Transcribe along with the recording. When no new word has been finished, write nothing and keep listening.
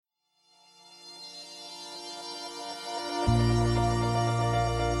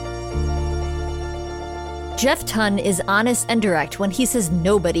Jeff Tunn is honest and direct when he says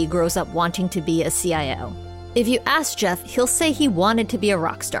nobody grows up wanting to be a CIO. If you ask Jeff, he'll say he wanted to be a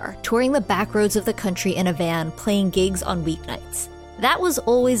rock star, touring the back roads of the country in a van, playing gigs on weeknights. That was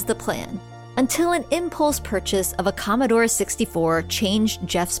always the plan, until an impulse purchase of a Commodore 64 changed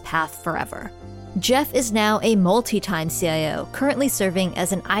Jeff's path forever. Jeff is now a multi-time CIO, currently serving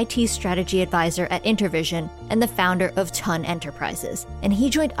as an IT strategy advisor at Intervision and the founder of Tunn Enterprises, and he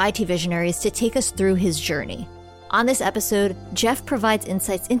joined IT Visionaries to take us through his journey. On this episode, Jeff provides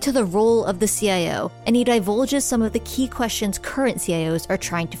insights into the role of the CIO, and he divulges some of the key questions current CIOs are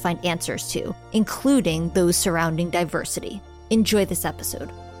trying to find answers to, including those surrounding diversity. Enjoy this episode.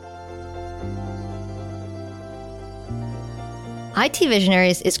 IT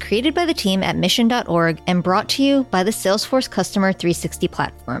Visionaries is created by the team at Mission.org and brought to you by the Salesforce Customer 360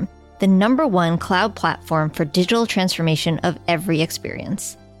 platform, the #1 cloud platform for digital transformation of every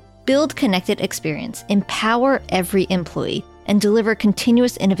experience. Build connected experience, empower every employee, and deliver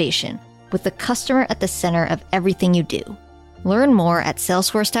continuous innovation with the customer at the center of everything you do. Learn more at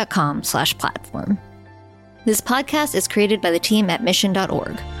salesforce.com/platform. This podcast is created by the team at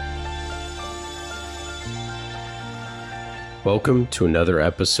Mission.org. Welcome to another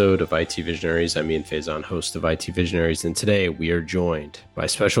episode of IT Visionaries. I'm Ian Faison, host of IT Visionaries, and today we are joined by a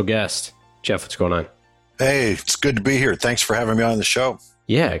special guest. Jeff, what's going on? Hey, it's good to be here. Thanks for having me on the show.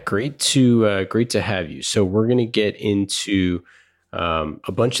 Yeah, great to have you. So we're going to get into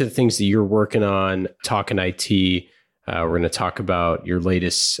a bunch of the things that you're working on, talking IT. We're going to talk about your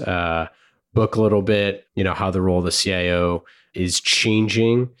latest book a little bit, how the role of the CIO is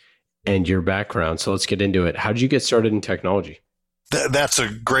changing, and your background. So let's get into it. How did you get started in technology? That's a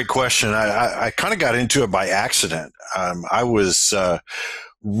great question. I kind of got into it by accident. I was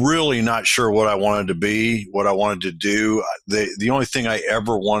really not sure what I wanted to be, what I wanted to do. The only thing I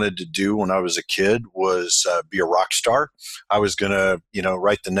ever wanted to do when I was a kid was be a rock star. I was going to,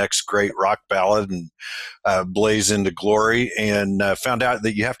 write the next great rock ballad and blaze into glory, and found out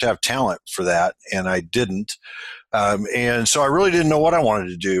that you have to have talent for that, and I didn't. And so I really didn't know what I wanted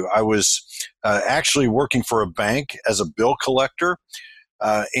to do. I was actually working for a bank as a bill collector.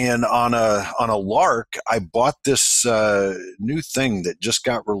 And on a lark, I bought this new thing that just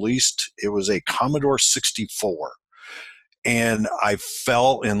got released. It was a Commodore 64. And I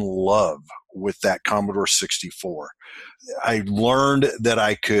fell in love with that Commodore 64. I learned that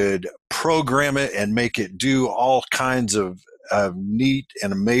I could program it and make it do all kinds of neat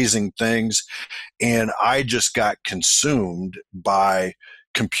and amazing things. And I just got consumed by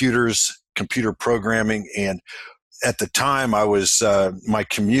computers, computer programming. And at the time I was, my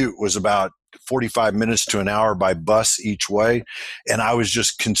commute was about 45 minutes to an hour by bus each way. And I was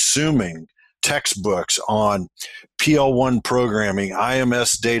just consuming textbooks on PL1 programming,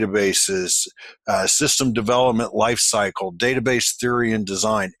 IMS databases, system development lifecycle, database theory and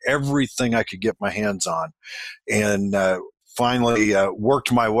design, everything I could get my hands on. And finally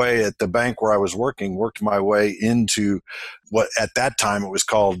worked my way at the bank where I was working, worked my way into what at that time it was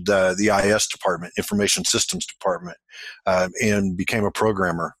called the IS department, Information Systems Department, and became a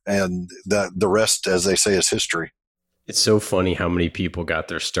programmer. And the rest, as they say, is history. It's so funny how many people got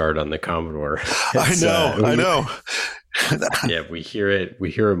their start on the Commodore. I know. Yeah, we hear it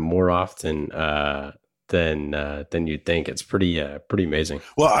more often than you'd think. It's pretty amazing.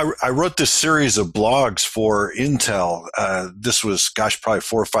 Well, I wrote this series of blogs for Intel. This was, probably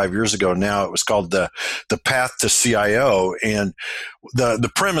 4 or 5 years ago now. It was called the Path to CIO, and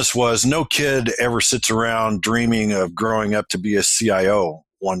the premise was no kid ever sits around dreaming of growing up to be a CIO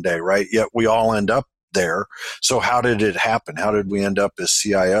one day, right? Yet we all end up there. So how did it happen? How did we end up as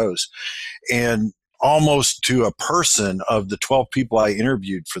CIOs? And almost to a person, of the 12 people I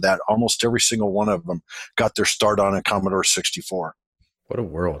interviewed for that, almost every single one of them got their start on a Commodore 64. What a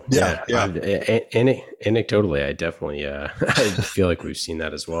world. Yeah. Anecdotally, I definitely I feel like we've seen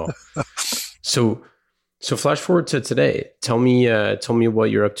that as well. So flash forward to today. Tell me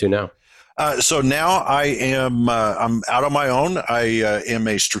what you're up to now. So now I am I'm out on my own. I am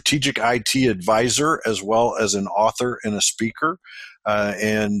a strategic IT advisor as well as an author and a speaker.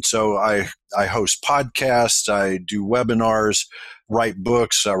 And so I host podcasts, I do webinars, write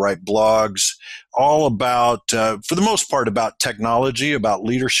books, I write blogs, all about, for the most part, about technology, about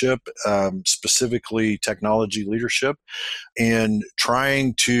leadership, specifically technology leadership, and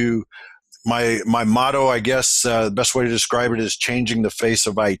trying to my motto, I guess, the best way to describe it is changing the face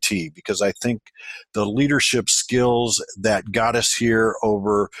of IT, because I think the leadership skills that got us here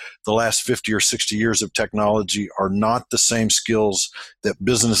over the last 50 or 60 years of technology are not the same skills that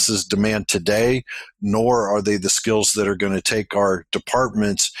businesses demand today, nor are they the skills that are going to take our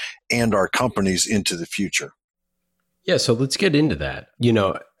departments and our companies into the future. Yeah, so let's get into that.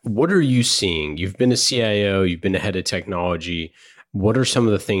 What are you seeing? You've been a CIO, you've been a head of technology. What are some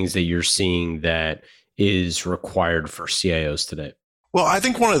of the things that you're seeing that is required for CIOs today? Well, I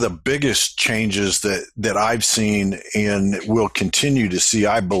think one of the biggest changes that I've seen and will continue to see,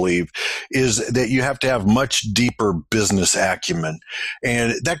 I believe, is that you have to have much deeper business acumen.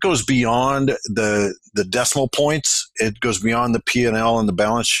 And that goes beyond the decimal points. It goes beyond the P&L and the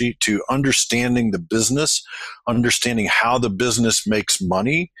balance sheet to understanding the business, understanding how the business makes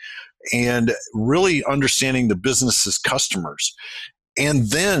money, and really understanding the business's customers.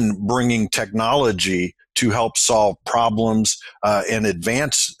 And then bringing technology to help solve problems and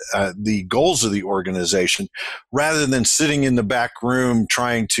advance the goals of the organization, rather than sitting in the back room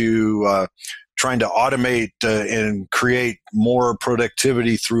trying to automate and create more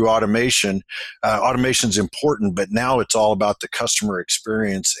productivity through automation. Automation's important, but now it's all about the customer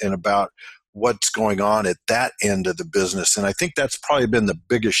experience and about what's going on at that end of the business. And I think that's probably been the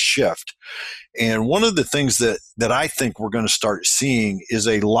biggest shift. And one of the things that I think we're going to start seeing is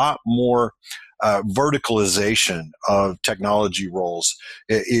a lot more verticalization of technology roles.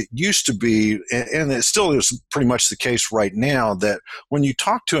 It used to be, and it still is pretty much the case right now, that when you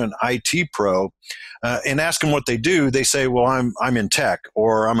talk to an IT pro and ask them what they do, they say, well, I'm in tech,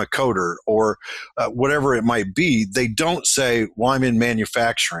 or I'm a coder, or whatever it might be. They don't say, well, I'm in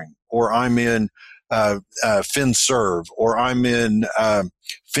manufacturing, or I'm in FinServ, or I'm in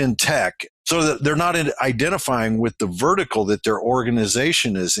FinTech. So that they're not identifying with the vertical that their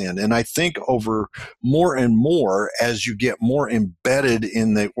organization is in. And I think over more and more, as you get more embedded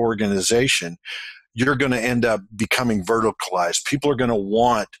in the organization, you're going to end up becoming verticalized. People are going to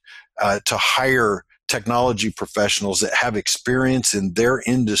want to hire technology professionals that have experience in their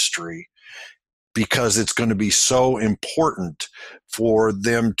industry, because it's going to be so important for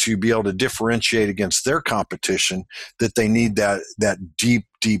them to be able to differentiate against their competition, that they need that deep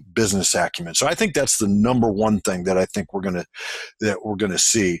business acumen. So I think that's the number one thing that I think we're going to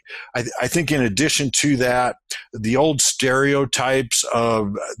see. I think in addition to that, the old stereotypes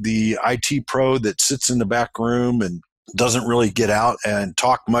of the IT pro that sits in the back room and doesn't really get out and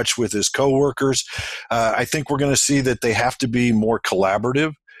talk much with his coworkers, I think we're going to see that they have to be more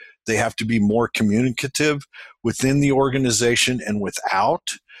collaborative. They have to be more communicative within the organization and without.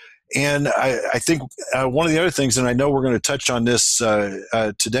 And I think one of the other things, and I know we're going to touch on this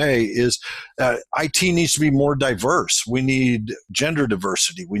today, is IT needs to be more diverse. We need gender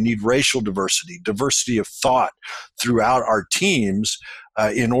diversity. We need racial diversity, diversity of thought throughout our teams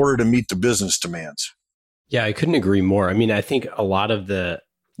in order to meet the business demands. Yeah, I couldn't agree more. I mean, I think a lot of the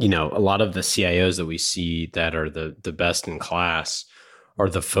CIOs that we see that are the best in class are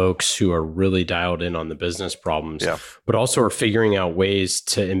the folks who are really dialed in on the business problems, but also are figuring out ways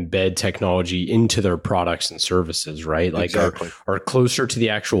to embed technology into their products and services, right? Like exactly. are closer to the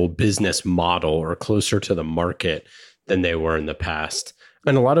actual business model, or closer to the market than they were in the past.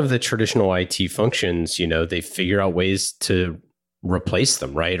 And a lot of the traditional IT functions, they figure out ways to replace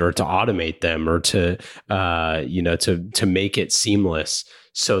them, right? Or to automate them, or to make it seamless,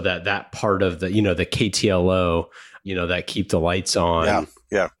 so that part of the KTLO, that keep the lights on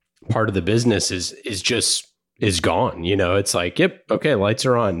part of the business is gone. It's like, yep, okay, lights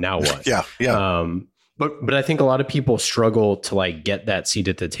are on, now what? But I think a lot of people struggle to get that seat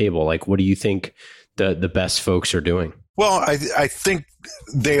at the table. Like, what do you think the best folks are doing? Well, I think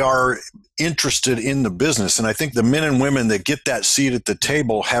they are interested in the business. And I think the men and women that get that seat at the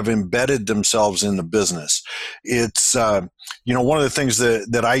table have embedded themselves in the business. It's, one of the things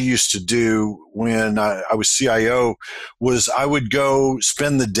that I used to do when I was CIO was I would go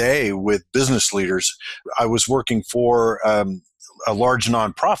spend the day with business leaders. I was working for a large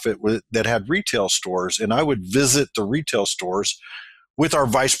nonprofit that had retail stores, and I would visit the retail stores with our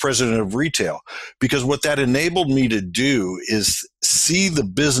vice president of retail, because what that enabled me to do is see the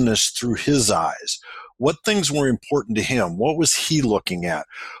business through his eyes. What things were important to him? What was he looking at?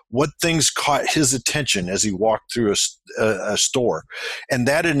 What things caught his attention as he walked through a store? And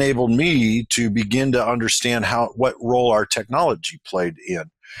that enabled me to begin to understand what role our technology played in.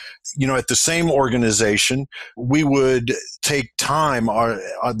 At the same organization, we would take time,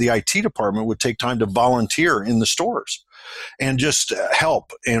 the IT department would take time to volunteer in the stores and just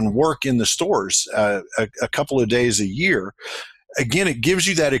help and work in the stores a couple of days a year. again, it gives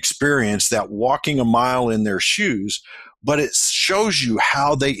you that experience, that walking a mile in their shoes, but it shows you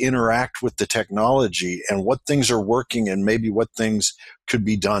how they interact with the technology and what things are working and maybe what things could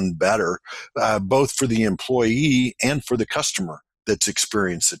be done better, both for the employee and for the customer that's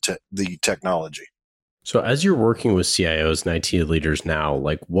experienced the technology. So as you're working with CIOs and IT leaders now,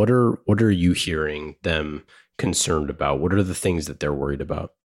 like what are you hearing them concerned about? What are the things that they're worried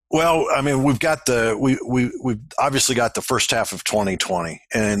about? Well, I mean, we've obviously got the first half of 2020,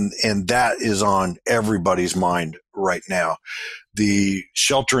 and that is on everybody's mind right now. The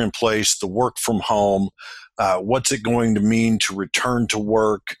shelter in place, the work from home, what's it going to mean to return to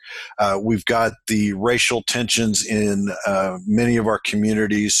work? We've got the racial tensions in many of our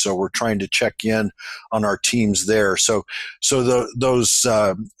communities, so we're trying to check in on our teams there. So those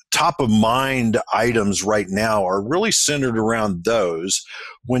top of mind items right now are really centered around those.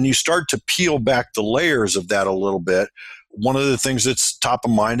 When you start to peel back the layers of that a little bit, one of the things that's top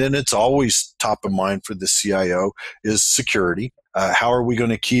of mind, and it's always top of mind for the CIO, is security. How are we going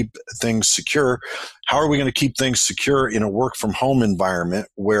to keep things secure? How are we going to keep things secure in a work from home environment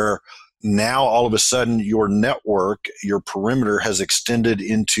where now all of a sudden your network, your perimeter has extended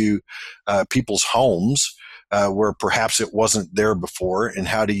into people's homes? Where perhaps it wasn't there before, and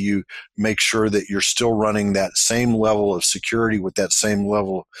how do you make sure that you're still running that same level of security with that same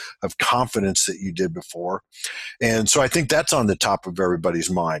level of confidence that you did before? And so I think that's on the top of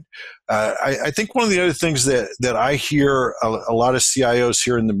everybody's mind. I think one of the other things that I hear a lot of CIOs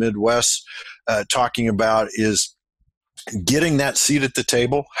here in the Midwest talking about is getting that seat at the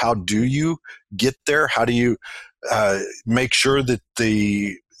table. How do you get there? How do you make sure that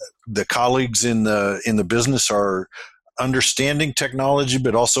the colleagues in the business are understanding technology,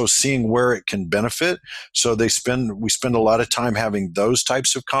 but also seeing where it can benefit? So we spend a lot of time having those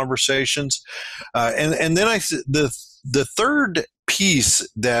types of conversations, and then the third piece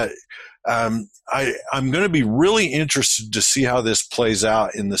that I'm going to be really interested to see how this plays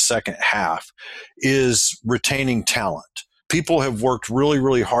out in the second half is retaining talent. People have worked really,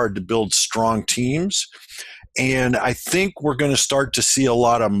 really hard to build strong teams. And I think we're going to start to see a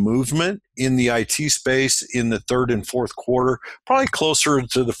lot of movement in the IT space in the third and fourth quarter, probably closer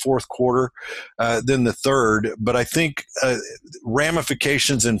to the fourth quarter than the third. But I think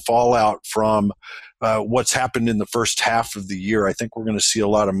ramifications and fallout from what's happened in the first half of the year, I think we're going to see a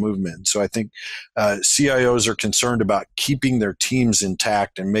lot of movement. So I think CIOs are concerned about keeping their teams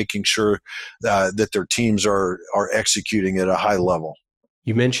intact and making sure that their teams are executing at a high level.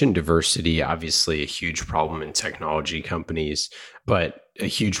 You mentioned diversity, obviously a huge problem in technology companies, but a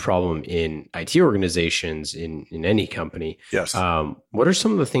huge problem in IT organizations in any company. Yes. What are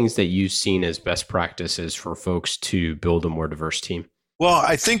some of the things that you've seen as best practices for folks to build a more diverse team? Well,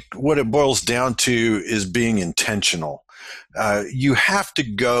 I think what it boils down to is being intentional. You have to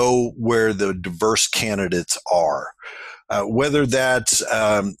go where the diverse candidates are. Whether that's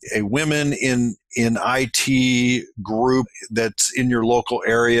a women in IT group that's in your local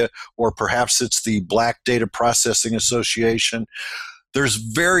area, or perhaps it's the Black Data Processing Association. There's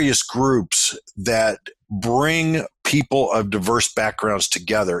various groups that bring people of diverse backgrounds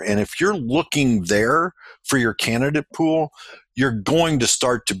together. And if you're looking there for your candidate pool, you're going to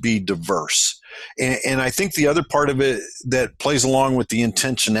start to be diverse. And I think the other part of it that plays along with the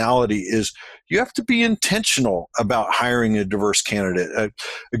intentionality is you have to be intentional about hiring a diverse candidate.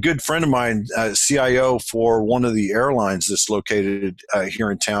 A good friend of mine, CIO for one of the airlines that's located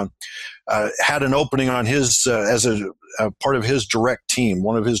here in town, had an opening on his as a part of his direct team,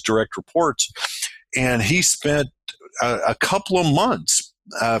 one of his direct reports, and he spent a couple of months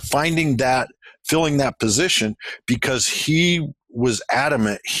filling that position because he was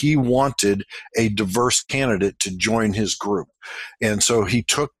adamant he wanted a diverse candidate to join his group. And so he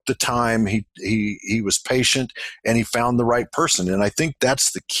took the time, he was patient, and he found the right person. And I think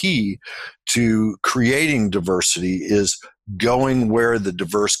that's the key to creating diversity, is going where the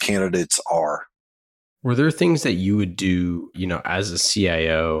diverse candidates are. Were there things that you would do, as a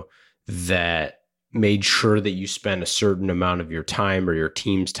CIO that made sure that you spent a certain amount of your time or your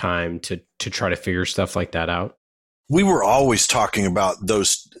team's time to try to figure stuff like that out? We were always talking about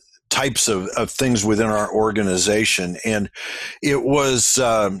those types of things within our organization. And it was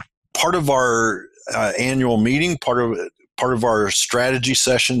part of our annual meeting, part of our strategy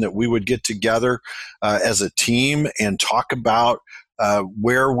session that we would get together as a team and talk about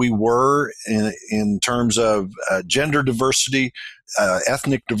where we were in terms of gender diversity,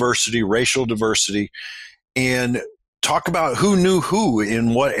 ethnic diversity, racial diversity, and talk about who knew who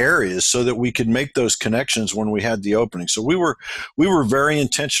in what areas so that we could make those connections when we had the opening. So we were very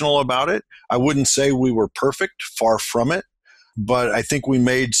intentional about it. I wouldn't say we were perfect, far from it. but I think we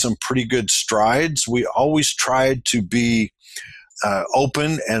made some pretty good strides. We always tried to be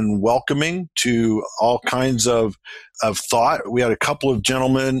open and welcoming to all kinds of thought. We had a couple of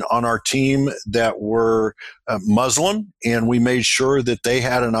gentlemen on our team that were Muslim, and we made sure that they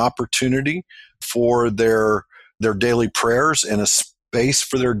had an opportunity for their daily prayers and a space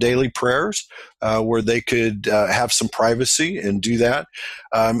for their daily prayers where they could have some privacy and do that.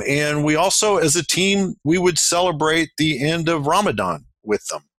 And we also, as a team, we would celebrate the end of Ramadan with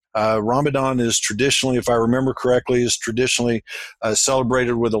them. Ramadan is traditionally, if I remember correctly,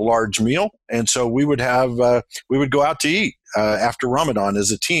 celebrated with a large meal. And so we would go out to eat after Ramadan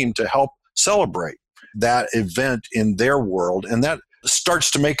as a team to help celebrate that event in their world. And that starts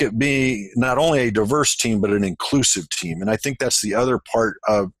to make it be not only a diverse team, but an inclusive team. And I think that's the other part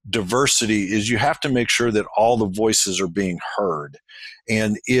of diversity is you have to make sure that all the voices are being heard.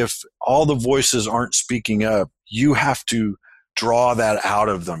 And if all the voices aren't speaking up, you have to draw that out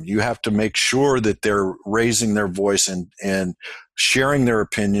of them. You have to make sure that they're raising their voice and sharing their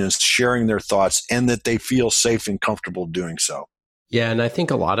opinions, sharing their thoughts, and that they feel safe and comfortable doing so. Yeah. And I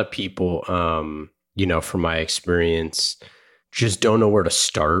think a lot of people, from my experience, just don't know where to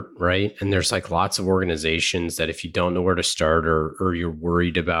start, right? And there's like lots of organizations that if you don't know where to start or you're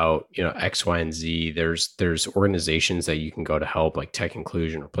worried about, X, Y, and Z, there's organizations that you can go to help, like Tech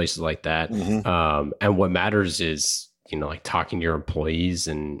Inclusion or places like that. Mm-hmm. And what matters is, like talking to your employees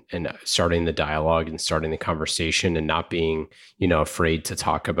and starting the dialogue and starting the conversation and not being, afraid to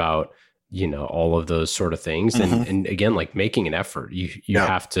talk about, all of those sort of things. Mm-hmm. And again, like making an effort, you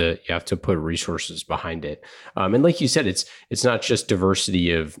have to put resources behind it. And like you said, it's not just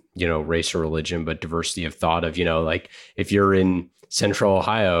diversity of, race or religion, but diversity of thought of, like if you're in Central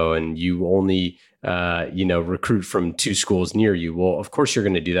Ohio and you only, recruit from 2 schools near you. Well, of course you're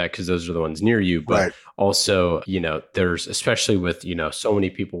going to do that because those are the ones near you. But right. Also, there's, especially with, so many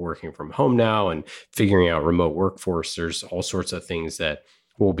people working from home now and figuring out remote workforce, there's all sorts of things that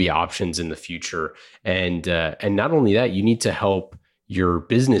will be options in the future. And not only that, you need to help your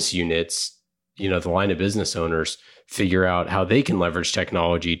business units, the line of business owners figure out how they can leverage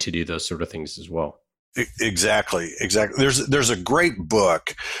technology to do those sort of things as well. Exactly. There's a great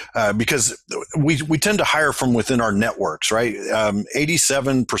book because we tend to hire from within our networks, right?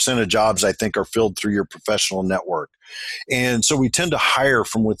 87% of jobs, I think, are filled through your professional network. And so we tend to hire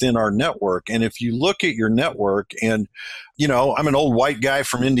from within our network. And if you look at your network and, I'm an old white guy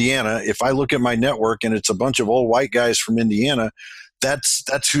from Indiana. If I look at my network and it's a bunch of old white guys from Indiana,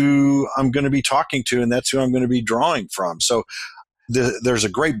 that's who I'm going to be talking to and that's who I'm going to be drawing from. So there's a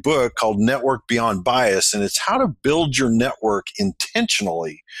great book called Network Beyond Bias, and it's how to build your network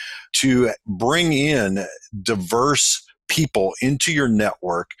intentionally to bring in diverse people into your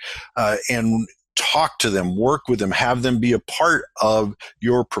network and talk to them, work with them, have them be a part of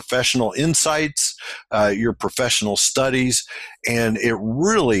your professional insights, your professional studies, and it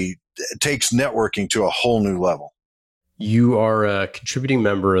really takes networking to a whole new level. You are a contributing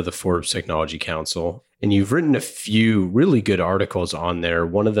member of the Forbes Technology Council, and you've written a few really good articles on there,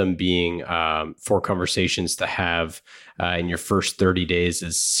 one of them being 4 conversations to have in your first 30 days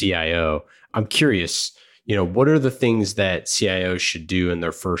as CIO. I'm curious, what are the things that CIOs should do in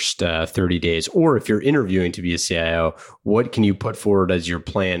their first 30 days? Or if you're interviewing to be a CIO, what can you put forward as your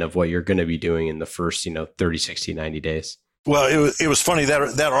plan of what you're going to be doing in the first 30, 60, 90 days? Well, it was funny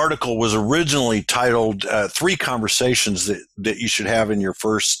that article was originally titled 3 conversations that you should have in your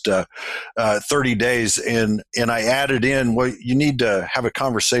first 30 days. And I added in, well, you need to have a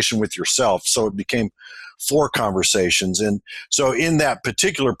conversation with yourself. So it became 4 conversations. And so in that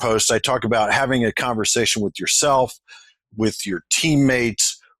particular post, I talk about having a conversation with yourself, with your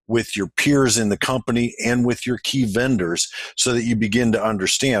teammates, with your peers in the company, and with your key vendors so that you begin to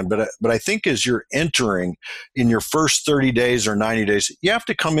understand. But I think as you're entering in your first 30 days or 90 days, you have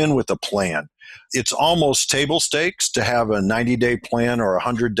to come in with a plan. It's almost table stakes to have a 90-day plan or a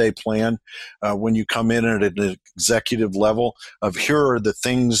 100-day plan when you come in at an executive level of here are the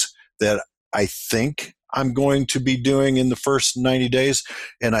things that I think I'm going to be doing in the first 90 days.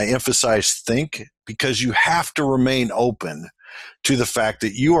 And I emphasize think because you have to remain open to the fact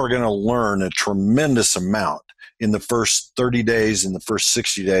that you are going to learn a tremendous amount in the first 30 days, in the first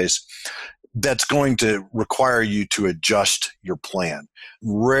 60 days, that's going to require you to adjust your plan.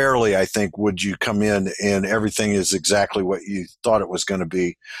 Rarely, I think, would you come in and everything is exactly what you thought it was going to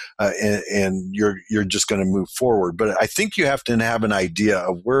be, and you're just going to move forward. But I think you have to have an idea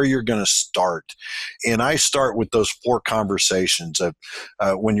of where you're going to start. And I start with those 4 conversations of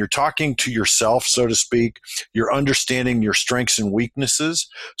when you're talking to yourself, so to speak, you're understanding your strengths and weaknesses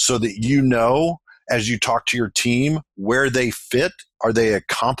so that you know as you talk to your team where they fit. Are they a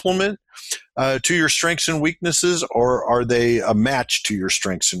complement to your strengths and weaknesses, or are they a match to your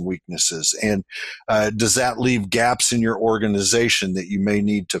strengths and weaknesses? And does that leave gaps in your organization that you may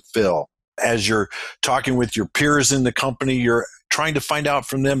need to fill? As you're talking with your peers in the company, you're trying to find out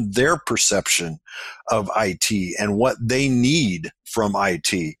from them their perception of IT and what they need from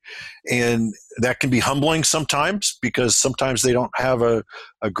IT. And that can be humbling sometimes, because sometimes they don't have a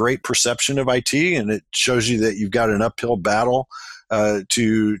great perception of IT, and it shows you that you've got an uphill battle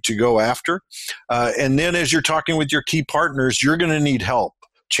to go after. And then as you're talking with your key partners, you're going to need help,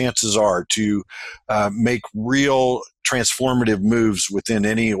 chances are, to make real transformative moves within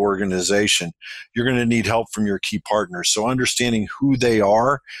any organization. You're going to need help from your key partners. So understanding who they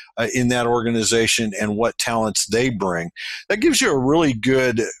are in that organization and what talents they bring, that gives you a really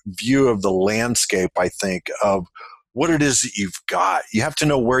good view of the landscape, I think, of what it is that you've got. You have to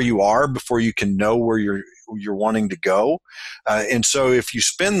know where you are before you can know where you're wanting to go. And so if you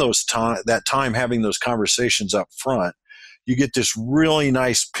spend that time having those conversations up front, you get this really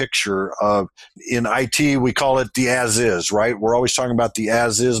nice picture of, in IT, we call it the as is, right? We're always talking about the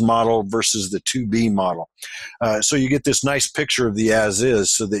as is model versus the to be model. So you get this nice picture of the as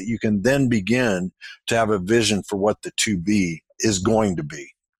is so that you can then begin to have a vision for what the to be is going to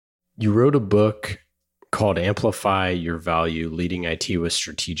be. You wrote a book called Amplify Your Value, Leading IT with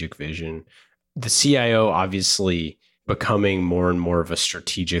Strategic Vision. The CIO obviously becoming more and more of a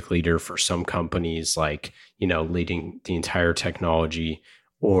strategic leader for some companies, like, leading the entire technology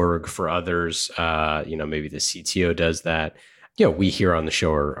org. For others, maybe the CTO does that. We here on the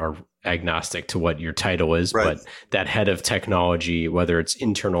show are agnostic to what your title is, right, but that head of technology, whether it's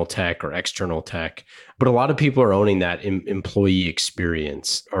internal tech or external tech, but a lot of people are owning that employee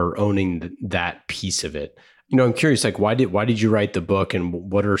experience, or owning that piece of it. I'm curious, like, why did you write the book, and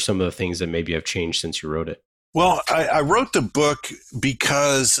what are some of the things that maybe have changed since you wrote it? Well, I wrote the book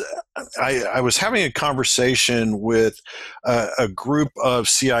because I was having a conversation with a group of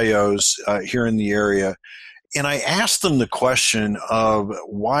CIOs here in the area, and I asked them the question of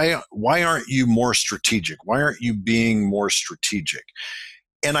why aren't you more strategic? Why aren't you being more strategic?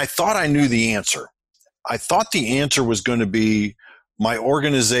 And I thought I knew the answer. I thought the answer was going to be, my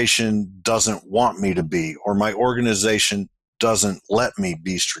organization doesn't want me to be, or my organization doesn't let me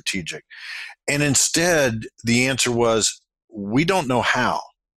be strategic. And instead, the answer was, we don't know how.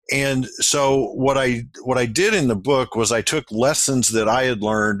 And so what I did in the book was I took lessons that I had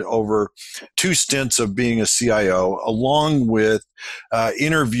learned over 2 stints of being a CIO, along with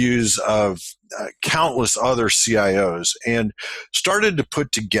interviews of countless other CIOs, and started to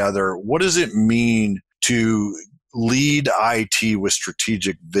put together, what does it mean to lead IT with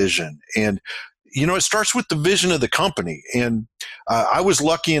strategic vision? And it starts with the vision of the company. And I was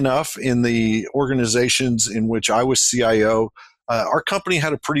lucky enough in the organizations in which I was CIO, our company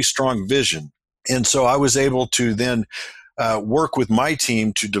had a pretty strong vision. And so I was able to then work with my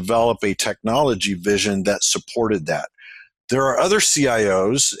team to develop a technology vision that supported that. There are other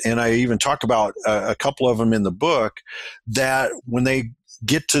CIOs, and I even talk about a couple of them in the book, that when they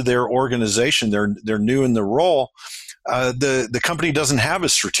get to their organization, they're new in the role, the company doesn't have a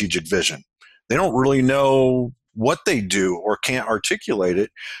strategic vision. They don't really know what they do or can't articulate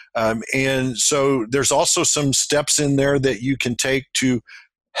it. And so there's also some steps in there that you can take to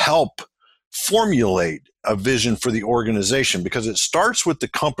help formulate a vision for the organization, because it starts with the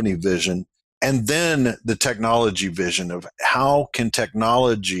company vision and then the technology vision of how can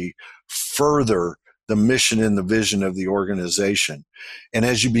technology further the mission and the vision of the organization. And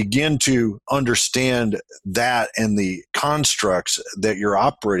as you begin to understand that and the constructs that you're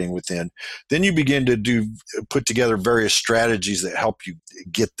operating within, then you begin to put together various strategies that help you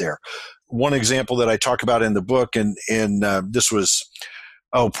get there. One example that I talk about in the book, and this was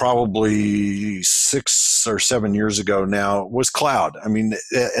probably 6 or 7 years ago now, was cloud. I mean,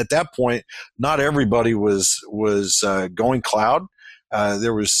 at that point, not everybody was going cloud.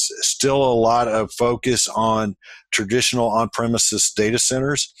 There was still a lot of focus on traditional on-premises data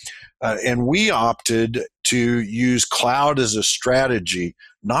centers. And we opted to use cloud as a strategy,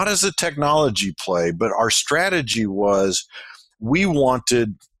 not as a technology play, but our strategy was we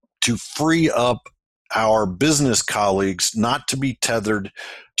wanted to free up our business colleagues not to be tethered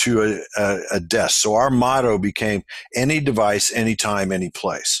to a desk. So our motto became any device, anytime, any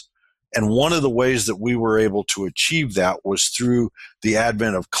place. And one of the ways that we were able to achieve that was through the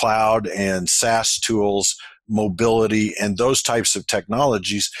advent of cloud and SaaS tools, mobility, and those types of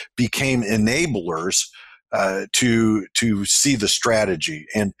technologies became enablers to see the strategy,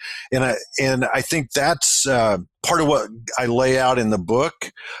 and I think that's part of what I lay out in the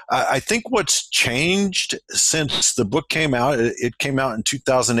book. I think what's changed since the book came out, it came out in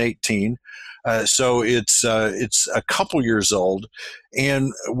 2018. So it's a couple years old,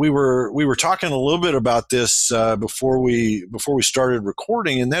 and we were talking a little bit about this before we started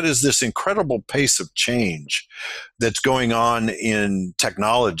recording, and that is this incredible pace of change that's going on in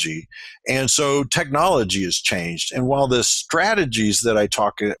technology. And so technology has changed, and while the strategies that I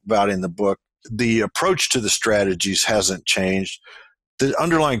talk about in the book, the approach to the strategies hasn't changed, the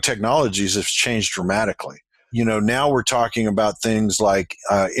underlying technologies have changed dramatically. Now we're talking about things like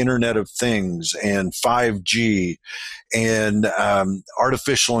Internet of Things and 5G and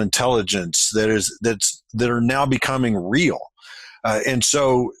artificial intelligence that are now becoming real. And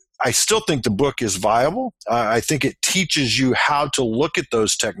so I still think the book is viable. I think it teaches you how to look at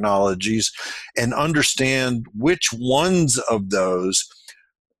those technologies and understand which ones of those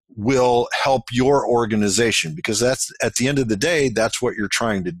will help your organization, because that's, at the end of the day, that's what you're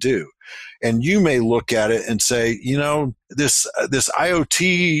trying to do. And you may look at it and say, this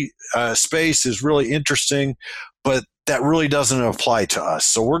IoT space is really interesting, but that really doesn't apply to us.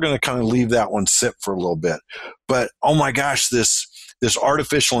 So we're going to kind of leave that one sit for a little bit. But oh my gosh, this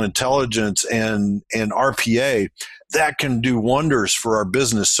artificial intelligence and RPA, that can do wonders for our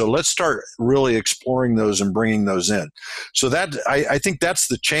business. So let's start really exploring those and bringing those in. So that I think that's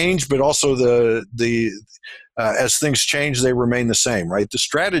the change, but also the as things change, they remain the same, right? The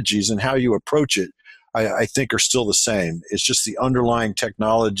strategies and how you approach it, I think, are still the same. It's just the underlying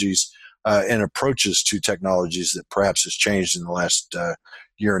technologies and approaches to technologies that perhaps has changed in the last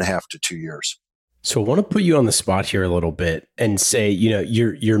year and a half to 2 years. So I want to put you on the spot here a little bit and say,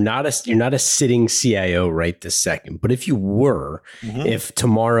 you're not a sitting CIO right this second, but if you were, if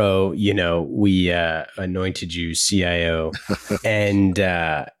tomorrow, we anointed you CIO and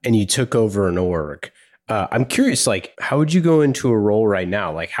you took over an org, I'm curious, how would you go into a role right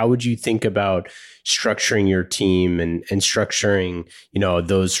now? How would you think about structuring your team and structuring,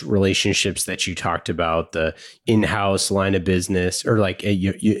 those relationships that you talked about, the in-house line of business, or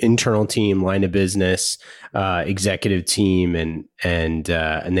your internal team, line of business, executive team, and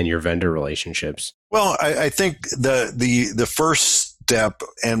then your vendor relationships? Well, I think the first step,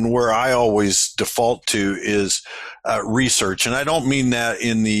 and where I always default to, is research. And I don't mean that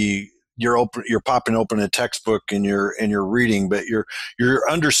in the you're popping open a textbook and you're reading, but you're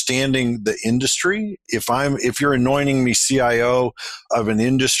understanding the industry. If you're anointing me CIO of an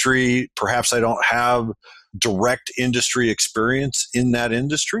industry, perhaps I don't have direct industry experience in that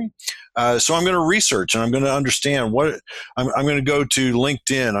industry. So I'm going to research and I'm going to understand what I'm going to go to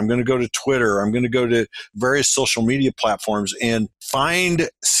LinkedIn. I'm going to go to Twitter. I'm going to go to various social media platforms and find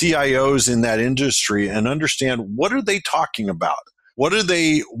CIOs in that industry and understand, what are they talking about?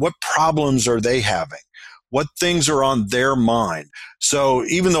 What problems are they having? What things are on their mind? So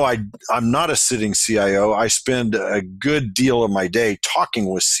even though I'm not a sitting CIO, I spend a good deal of my day talking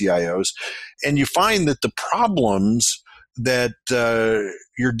with CIOs, and you find that the problems that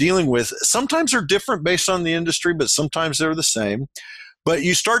you're dealing with sometimes are different based on the industry, but sometimes they're the same. But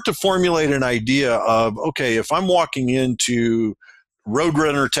you start to formulate an idea of, okay, if I'm walking into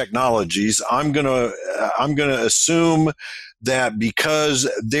Roadrunner Technologies, I'm gonna assume that because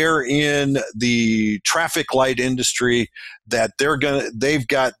they're in the traffic light industry, that they've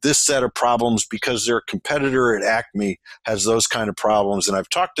got this set of problems because their competitor at Acme has those kind of problems. And I've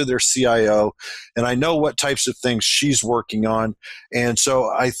talked to their CIO and I know what types of things she's working on. And so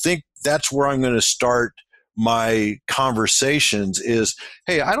I think that's where I'm going to start my conversations is,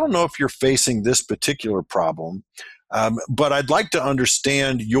 hey, I don't know if you're facing this particular problem, but I'd like to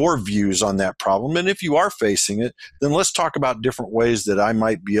understand your views on that problem. And if you are facing it, then let's talk about different ways that I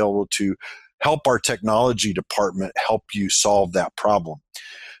might be able to help our technology department help you solve that problem.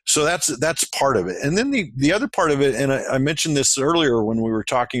 So that's part of it. And then the other part of it, and I mentioned this earlier when we were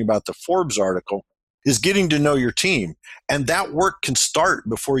talking about the Forbes article, is getting to know your team. And that work can start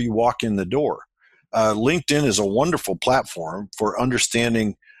before you walk in the door. LinkedIn is a wonderful platform for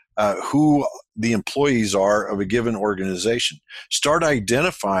understanding who the employees are of a given organization. Start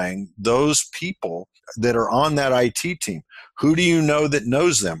identifying those people that are on that IT team. Who do you know that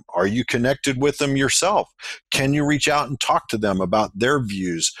knows them? Are you connected with them yourself? Can you reach out and talk to them about their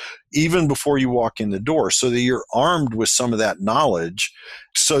views even before you walk in the door so that you're armed with some of that knowledge?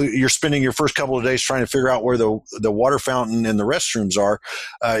 So you're spending your first couple of days trying to figure out where the water fountain and the restrooms are.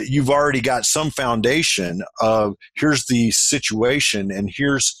 You've already got some foundation of here's the situation and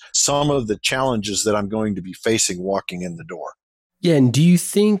here's some of the challenges that I'm going to be facing walking in the door. Yeah. And do you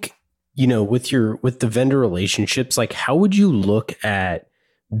think with the vendor relationships, like how would you look at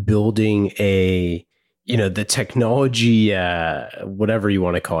building the technology, whatever you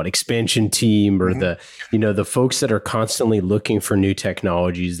want to call it, expansion team, or the folks that are constantly looking for new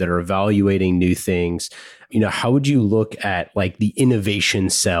technologies, that are evaluating new things? How would you look at like the innovation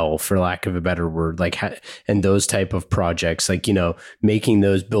cell, for lack of a better word, and those type of projects, making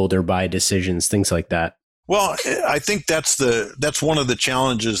those build or buy decisions, things like that? Well, I think that's one of the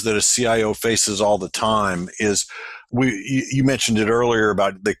challenges that a CIO faces all the time is you mentioned it earlier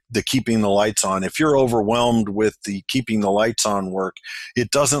about the keeping the lights on. If you're overwhelmed with the keeping the lights on work,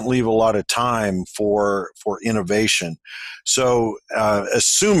 it doesn't leave a lot of time for innovation. So,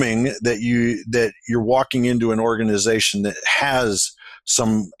 assuming that you're walking into an organization that has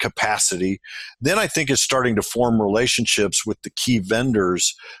some capacity, then I think it's starting to form relationships with the key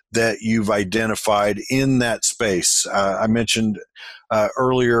vendors that you've identified in that space. I mentioned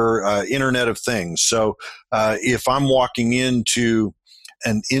earlier Internet of Things. So if I'm walking into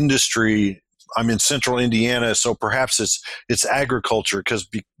an industry, I'm in central Indiana, so perhaps it's agriculture, because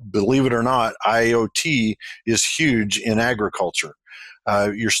believe it or not, IoT is huge in agriculture.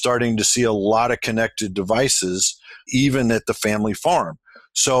 You're starting to see a lot of connected devices, even at the family farm.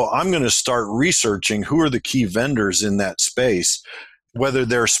 So I'm going to start researching who are the key vendors in that space, whether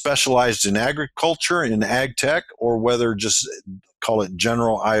they're specialized in agriculture, in ag tech, or whether just call it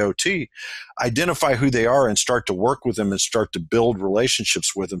general IoT. Identify who they are and start to work with them and start to build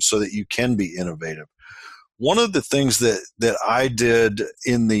relationships with them so that you can be innovative. One of the things that I did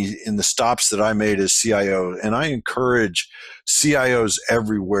in the stops that I made as CIO, and I encourage CIOs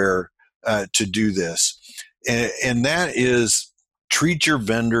everywhere to do this, and that is treat your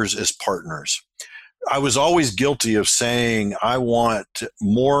vendors as partners. I was always guilty of saying I want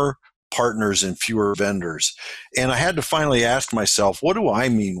more partners and fewer vendors, and I had to finally ask myself, what do I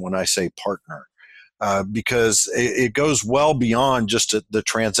mean when I say partner? Because it goes well beyond just the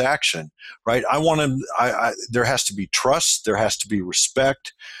transaction, right? There has to be trust, there has to be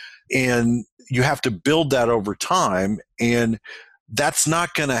respect, and you have to build that over time. And that's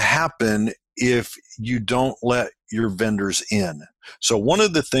not going to happen if you don't let your vendors in. So one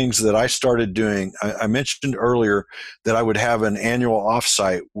of the things that I started doing, I mentioned earlier that I would have an annual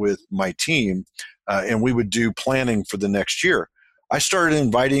offsite with my team, and we would do planning for the next year. I started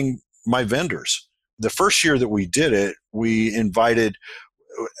inviting my vendors. The first year that we did it, we invited,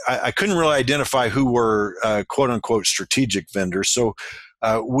 I couldn't really identify who were quote unquote strategic vendors. So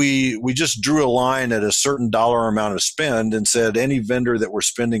we just drew a line at a certain dollar amount of spend and said any vendor that we're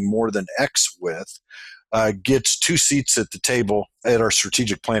spending more than X with gets 2 seats at the table at our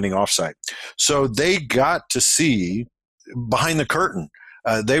strategic planning offsite. So they got to see behind the curtain.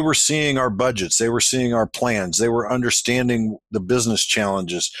 They were seeing our budgets. They were seeing our plans. They were understanding the business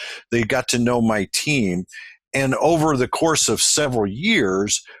challenges. They got to know my team. And over the course of several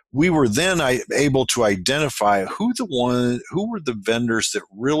years, we were then able to identify who were the vendors that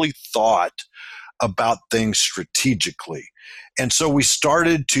really thought about things strategically. And so we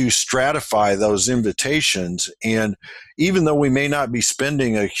started to stratify those invitations. And even though we may not be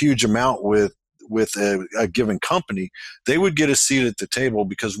spending a huge amount with a given company, they would get a seat at the table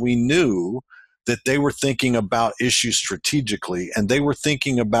because we knew that they were thinking about issues strategically, and they were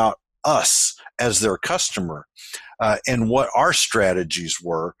thinking about us as their customer and what our strategies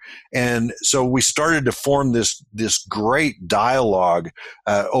were. And so we started to form this great dialogue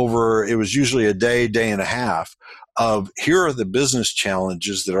over, it was usually a day and a half, of here are the business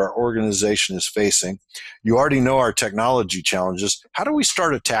challenges that our organization is facing. You already know our technology challenges. How do we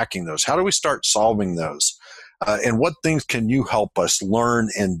start attacking those? How do we start solving those? And what things can you help us learn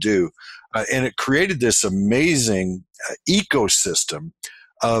and do? And it created this amazing ecosystem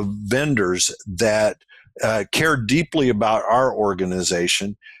of vendors that cared deeply about our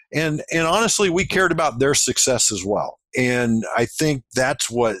organization. And honestly, we cared about their success as well. And I think that's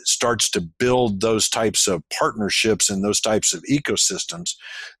what starts to build those types of partnerships and those types of ecosystems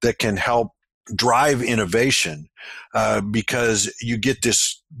that can help drive innovation because you get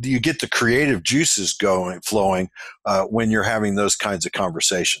the creative juices flowing when you're having those kinds of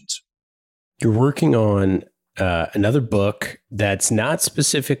conversations. You're working on another book that's not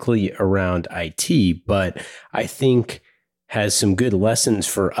specifically around IT, but I think has some good lessons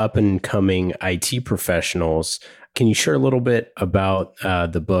for up and coming IT professionals. Can you share a little bit about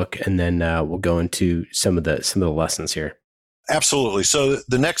the book, and then we'll go into some of the lessons here? Absolutely. So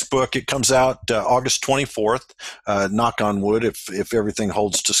the next book, it comes out August 24th, knock on wood if everything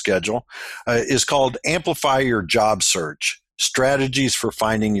holds to schedule, is called Amplify Your Job Search: Strategies for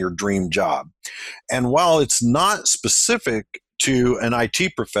Finding Your Dream Job. And while it's not specific to an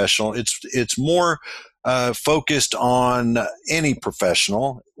IT professional. It's more focused on any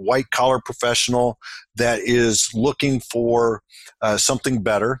professional, white collar professional that is looking for something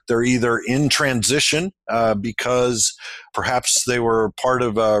better. They're either in transition because perhaps they were part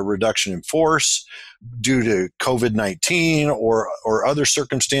of a reduction in force due to COVID-19 or other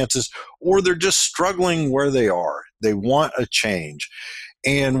circumstances, or they're just struggling where they are. They want a change.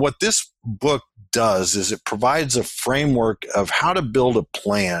 And what this book does is it provides a framework of how to build a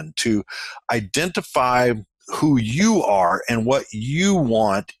plan to identify who you are and what you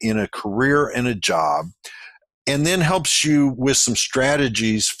want in a career and a job, and then helps you with some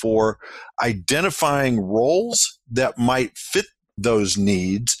strategies for identifying roles that might fit those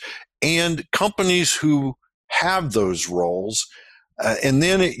needs and companies who have those roles. And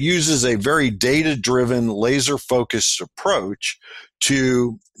then it uses a very data-driven, laser-focused approach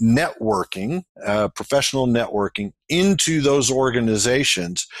to networking, professional networking into those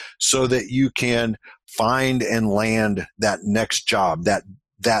organizations so that you can find and land that next job,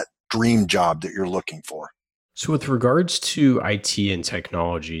 that dream job that you're looking for. So with regards to IT and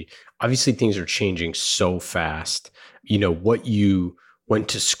technology, obviously things are changing so fast. What you went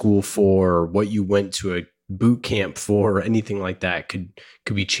to school for, what you went to a boot camp for, anything like that could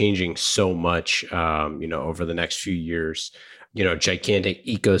be changing so much, over the next few years. Gigantic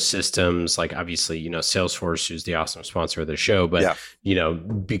ecosystems, like obviously, Salesforce, who's the awesome sponsor of the show, but,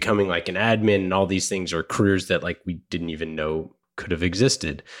 becoming like an admin and all these things are careers that like we didn't even know could have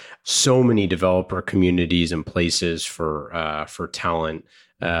existed. So many developer communities and places for talent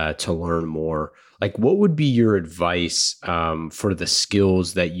to learn more. Like, what would be your advice for the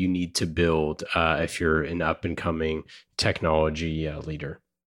skills that you need to build if you're an up and coming technology leader?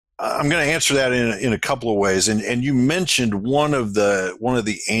 I'm going to answer that in a couple of ways, and you mentioned one of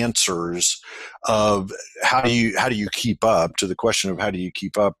the answers of how do you keep up, to the question of how do you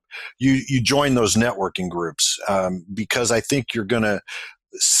keep up. You join those networking groups because I think you're going to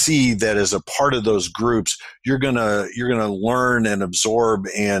see that as a part of those groups, you're gonna learn and absorb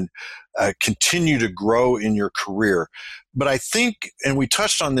and continue to grow in your career. But I think, and we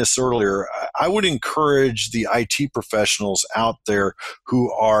touched on this earlier, I would encourage the IT professionals out there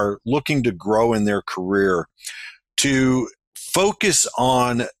who are looking to grow in their career to focus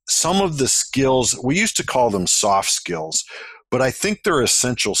on some of the skills. We used to call them soft skills, but I think they're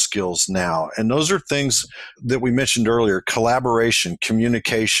essential skills now. And those are things that we mentioned earlier: collaboration,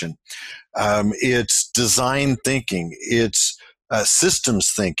 communication, it's design thinking, it's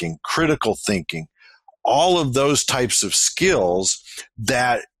systems thinking, critical thinking, all of those types of skills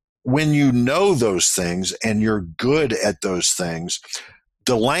that when you know those things and you're good at those things,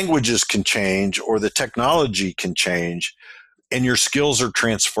 the languages can change or the technology can change and your skills are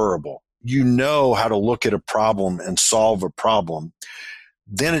transferable. You know how to look at a problem and solve a problem.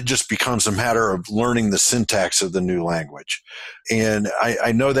 Then it just becomes a matter of learning the syntax of the new language. And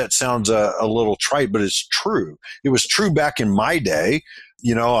I know that sounds a little trite, but it's true. It was true back in my day.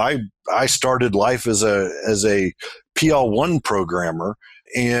 I started life as a PL1 programmer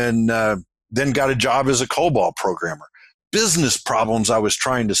and then got a job as a COBOL programmer. Business problems I was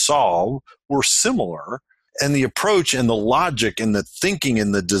trying to solve were similar, and the approach and the logic and the thinking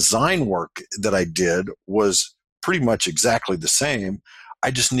and the design work that I did was pretty much exactly the same. I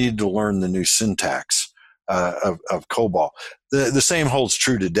just needed to learn the new syntax of COBOL. The same holds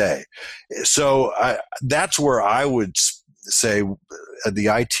true today. So that's where I would say the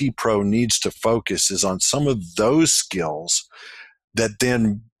IT pro needs to focus, is on some of those skills that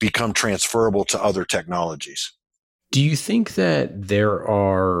then become transferable to other technologies. Do you think that there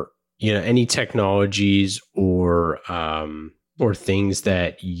are, any technologies or things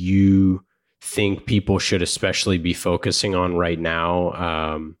that you think people should especially be focusing on right now?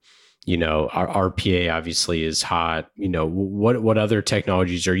 Our RPA obviously is hot. What other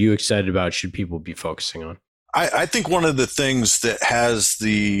technologies are you excited about? Should people be focusing on? I think one of the things that has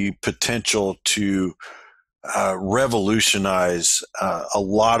the potential to revolutionize a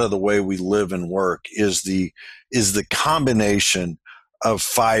lot of the way we live and work is the combination of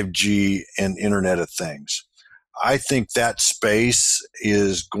 5G and Internet of Things. I think that space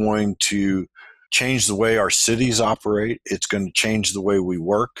is going to change the way our cities operate. It's going to change the way we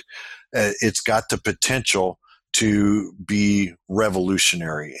work. It's got the potential to be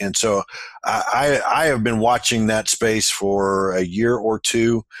revolutionary. And so I have been watching that space for a year or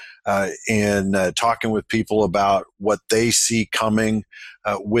two and talking with people about what they see coming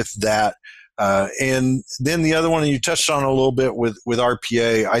with that. And then the other one you touched on a little bit with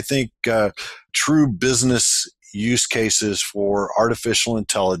RPA, I think true business use cases for artificial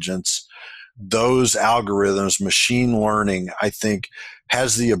intelligence those algorithms, machine learning, I think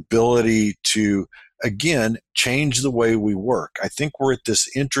has the ability to, again, change the way we work. I think we're at this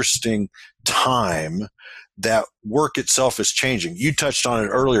interesting time that work itself is changing. You touched on it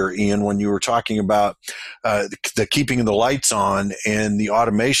earlier, Ian, when you were talking about the keeping the lights on and the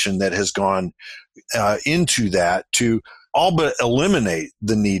automation that has gone into that to all but eliminate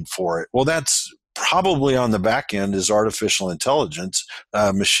the need for it. Well, that's probably on the back end is artificial intelligence,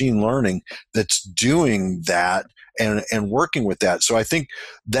 machine learning that's doing that and working with that. So I think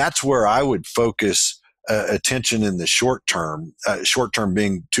that's where I would focus attention in the short term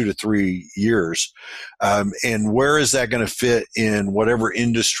being 2 to 3 years. And where is that going to fit in whatever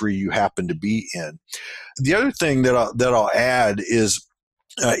industry you happen to be in? The other thing that I'll add is,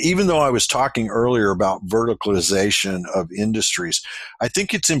 even though I was talking earlier about verticalization of industries, I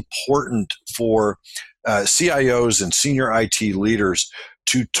think it's important for CIOs and senior IT leaders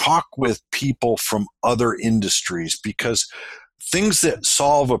to talk with people from other industries, because things that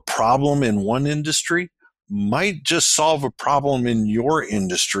solve a problem in one industry might just solve a problem in your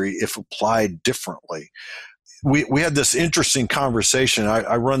industry if applied differently. We had this interesting conversation.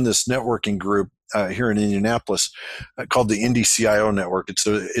 I run this networking group here in Indianapolis called the Indy CIO Network.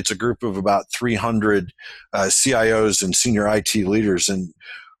 It's a group of about 300 CIOs and senior IT leaders. And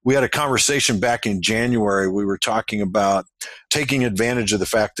we had a conversation back in January. We were talking about taking advantage of the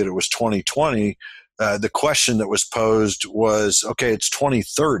fact that it was 2020. The question that was posed was, okay, it's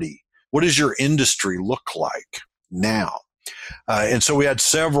 2030. What does your industry look like now? And so we had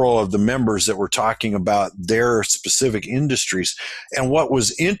several of the members that were talking about their specific industries. And what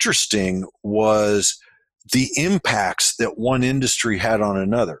was interesting was the impacts that one industry had on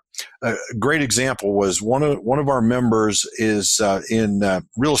another. A great example was one of our members is in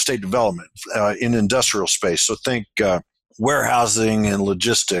real estate development in industrial space. So think warehousing and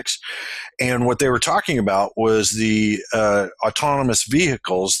logistics. And what they were talking about was the autonomous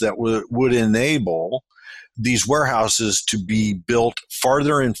vehicles that would enable these warehouses to be built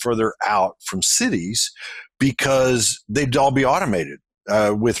farther and further out from cities, because they'd all be automated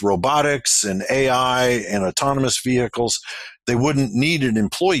with robotics and AI and autonomous vehicles. They wouldn't need an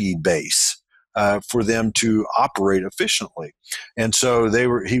employee base for them to operate efficiently. And so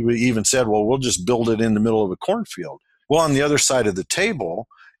he even said, well, we'll just build it in the middle of a cornfield. Well, on the other side of the table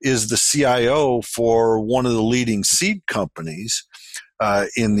is the CIO for one of the leading seed companies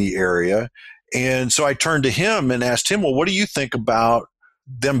in the area. And so I turned to him and asked him, well, what do you think about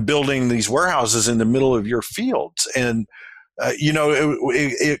them building these warehouses in the middle of your fields? And,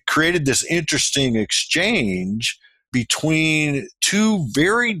 it created this interesting exchange between two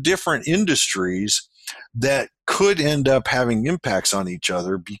very different industries that could end up having impacts on each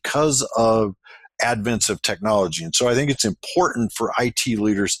other because of advents of technology. And so I think it's important for IT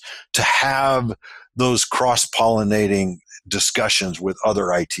leaders to have those cross-pollinating discussions with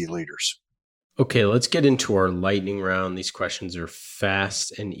other IT leaders. Okay, let's get into our lightning round. These questions are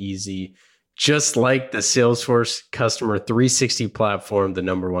fast and easy. Just like the Salesforce Customer 360 platform, the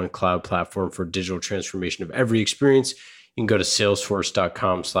 #1 cloud platform for digital transformation of every experience, you can go to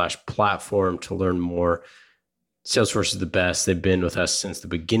salesforce.com/platform to learn more. Salesforce is the best. They've been with us since the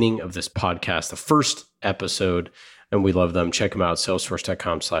beginning of this podcast, the first episode, and we love them. Check them out,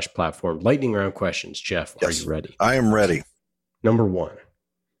 salesforce.com/platform. Lightning round questions. Jeff, yes. Are you ready? I am ready. Number 1,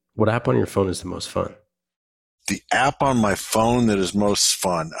 what app on your phone is the most fun? The app on my phone that is most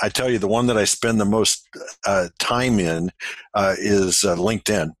fun, I tell you, the one that I spend the most time in is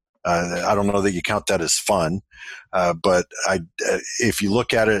LinkedIn. I don't know that you count that as fun, but if you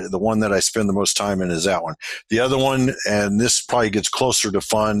look at it, the one that I spend the most time in is that one. The other one, and this probably gets closer to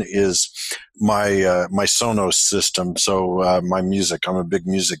fun, is my Sonos system. So my music. I'm a big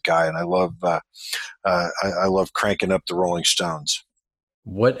music guy, and I love cranking up the Rolling Stones.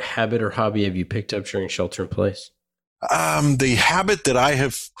 What habit or hobby have you picked up during shelter in place? The habit that I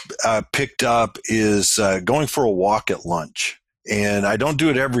have picked up is going for a walk at lunch. And I don't do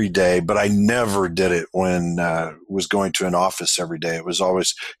it every day, but I never did it when was going to an office every day. It was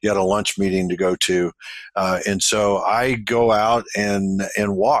always, you had a lunch meeting to go to. And so I go out and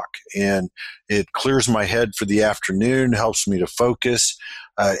walk, and it clears my head for the afternoon, helps me to focus.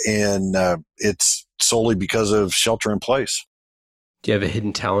 And it's solely because of shelter in place. Do you have a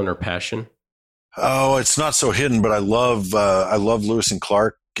hidden talent or passion? Oh, it's not so hidden, but I love Lewis and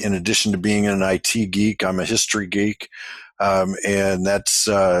Clark. In addition to being an IT geek, I'm a history geek. And that's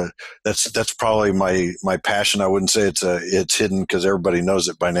probably my passion. I wouldn't say it's hidden because everybody knows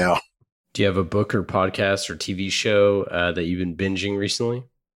it by now. Do you have a book or podcast or TV show that you've been binging recently?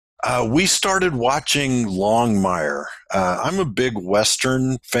 We started watching Longmire. I'm a big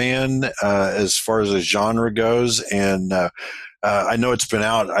Western fan as far as the genre goes, and I know it's been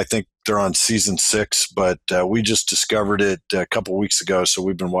out. I think they're on season 6, but we just discovered it a couple weeks ago, so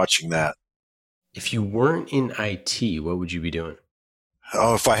we've been watching that. If you weren't in IT, what would you be doing?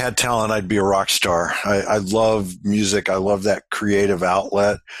 Oh, if I had talent, I'd be a rock star. I love music. I love that creative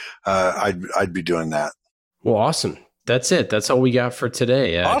outlet. I'd be doing that. Well, awesome. That's it. That's all we got for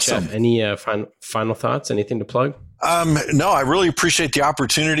today. Awesome. Jeff, any final thoughts? Anything to plug? No, I really appreciate the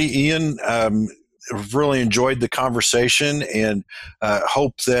opportunity, Ian. Really enjoyed the conversation, and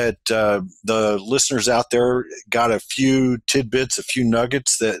hope that the listeners out there got a few tidbits, a few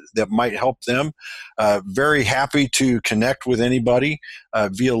nuggets that might help them. Very happy to connect with anybody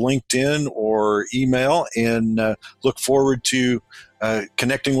via LinkedIn or email, and look forward to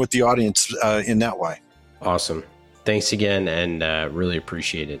connecting with the audience in that way. Awesome. Thanks again, and really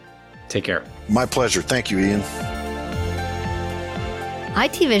appreciate it. Take care. My pleasure. Thank you, Ian.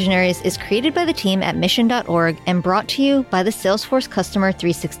 IT Visionaries is created by the team at Mission.org and brought to you by the Salesforce Customer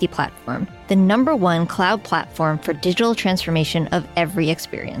 360 platform, the #1 cloud platform for digital transformation of every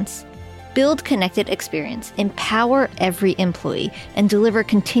experience. Build connected experience, empower every employee, and deliver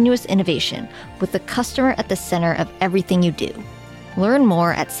continuous innovation with the customer at the center of everything you do. Learn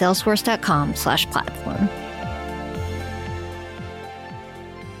more at salesforce.com/platform.